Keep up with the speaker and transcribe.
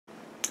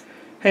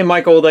Hey,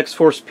 Michael with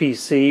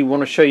XForcePC.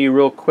 Want to show you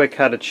real quick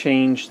how to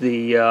change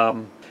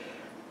the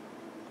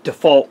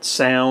default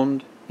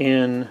sound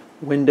in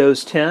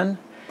Windows 10.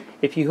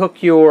 If you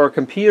hook your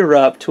computer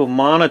up to a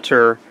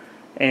monitor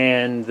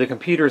and the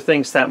computer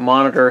thinks that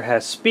monitor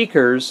has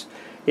speakers,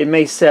 it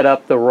may set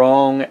up the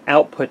wrong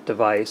output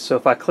device. So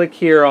if I click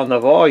here on the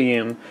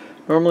volume,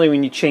 normally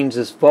when you change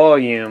this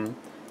volume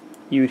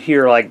you'd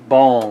hear like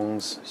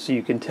bongs, so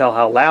you can tell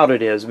how loud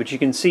it is, but you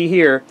can see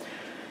here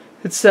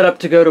it's set up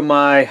to go to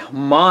my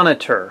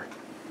monitor.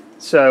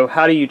 So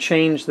how do you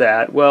change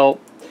that? Well,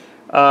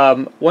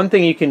 one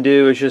thing you can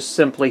do is just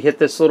simply hit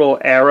this little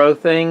arrow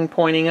thing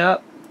pointing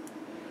up,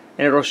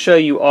 and it'll show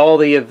you all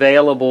the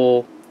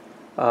available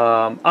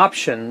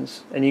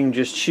options, and you can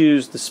just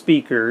choose the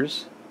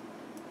speakers.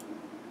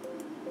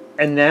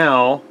 And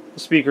now the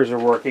speakers are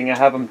working. I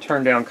have them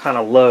turned down kind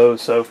of low,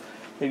 so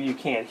maybe you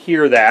can't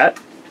hear that,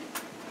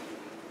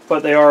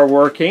 but they are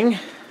working.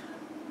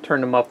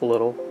 Turn them up a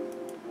little.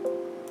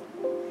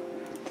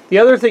 The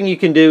other thing you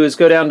can do is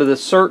go down to the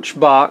search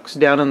box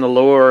down in the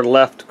lower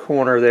left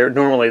corner there.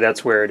 Normally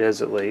that's where it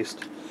is, at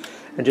least.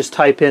 And just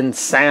type in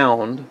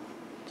sound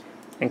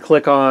and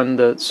click on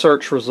the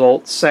search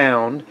results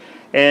sound,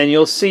 and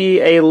you'll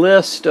see a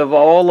list of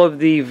all of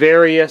the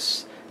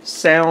various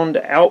sound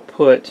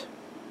output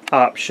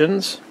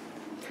options.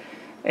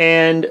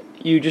 And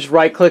you just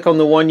right click on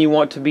the one you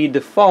want to be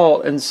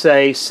default and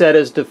say set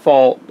as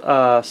default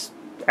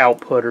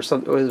output, or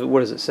something.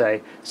 What does it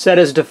say? Set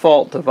as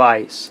default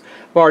device.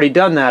 I've already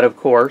done that, of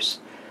course,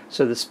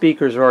 so the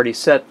speakers are already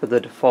set for the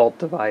default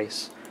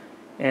device,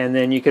 and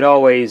then you could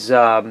always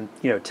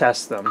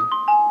test them.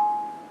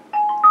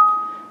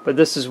 But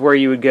this is where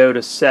you would go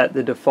to set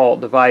the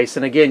default device,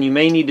 and again, you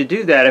may need to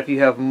do that if you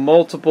have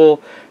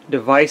multiple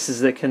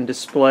devices that can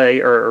display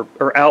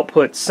or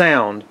output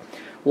sound.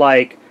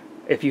 Like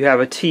if you have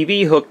a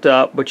TV hooked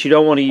up but you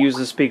don't want to use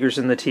the speakers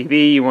in the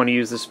TV, you want to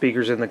use the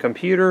speakers in the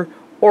computer,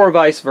 or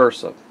vice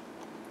versa.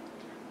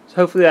 So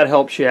hopefully that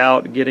helps you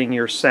out getting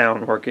your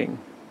sound working.